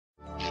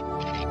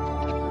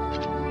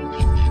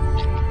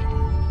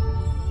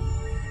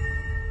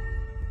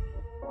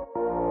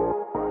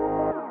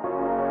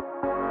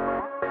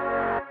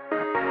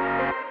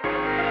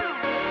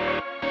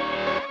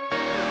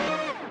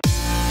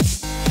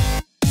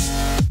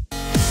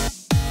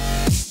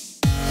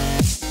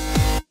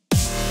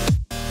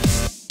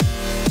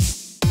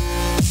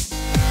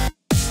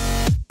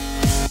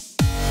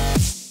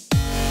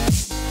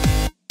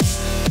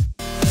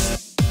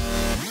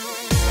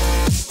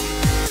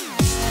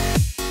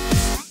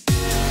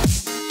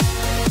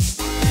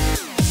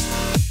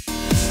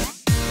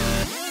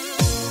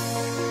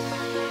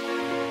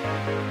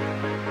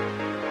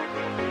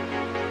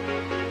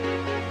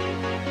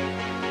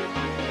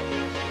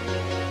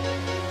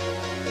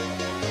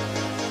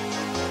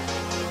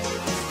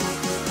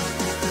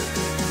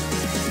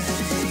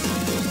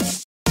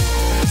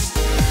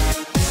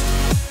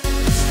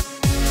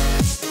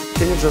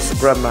just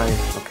grab my,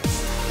 okay,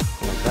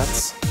 like that,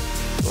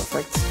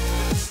 perfect.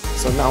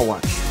 So now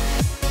watch.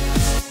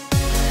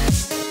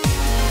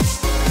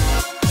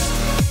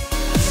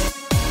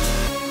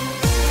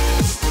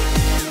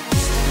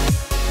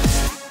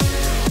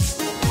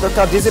 The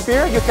card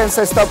disappear, you can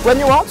say stop when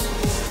you want.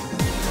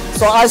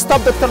 So I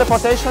stop the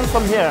teleportation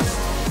from here.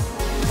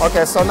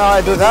 Okay, so now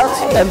I do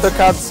that, and the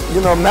cards,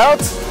 you know, melt.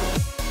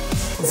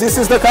 This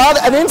is the card,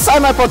 and inside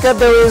my pocket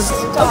there is...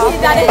 Okay,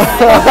 that is...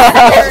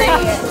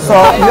 So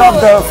you have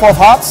the 4 of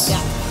hearts,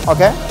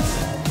 okay?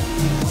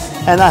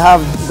 And I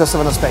have the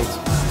 7 of spades.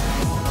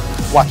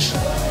 Watch.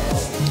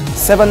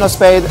 7 of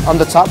spades on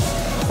the top,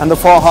 and the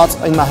 4 hearts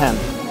in my hand.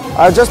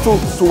 I just to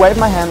wave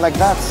my hand like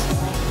that.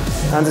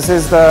 And this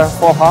is the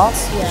 4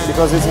 hearts,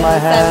 because it's my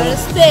hand. 7 of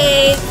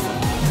spades.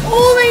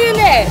 Oh my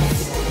goodness!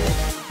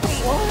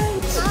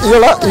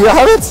 What? You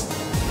have it?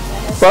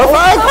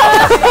 Perfect!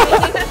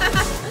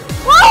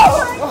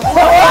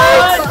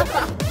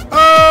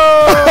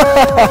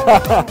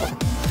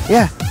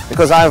 Yeah,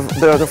 because I have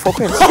the 4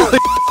 queens.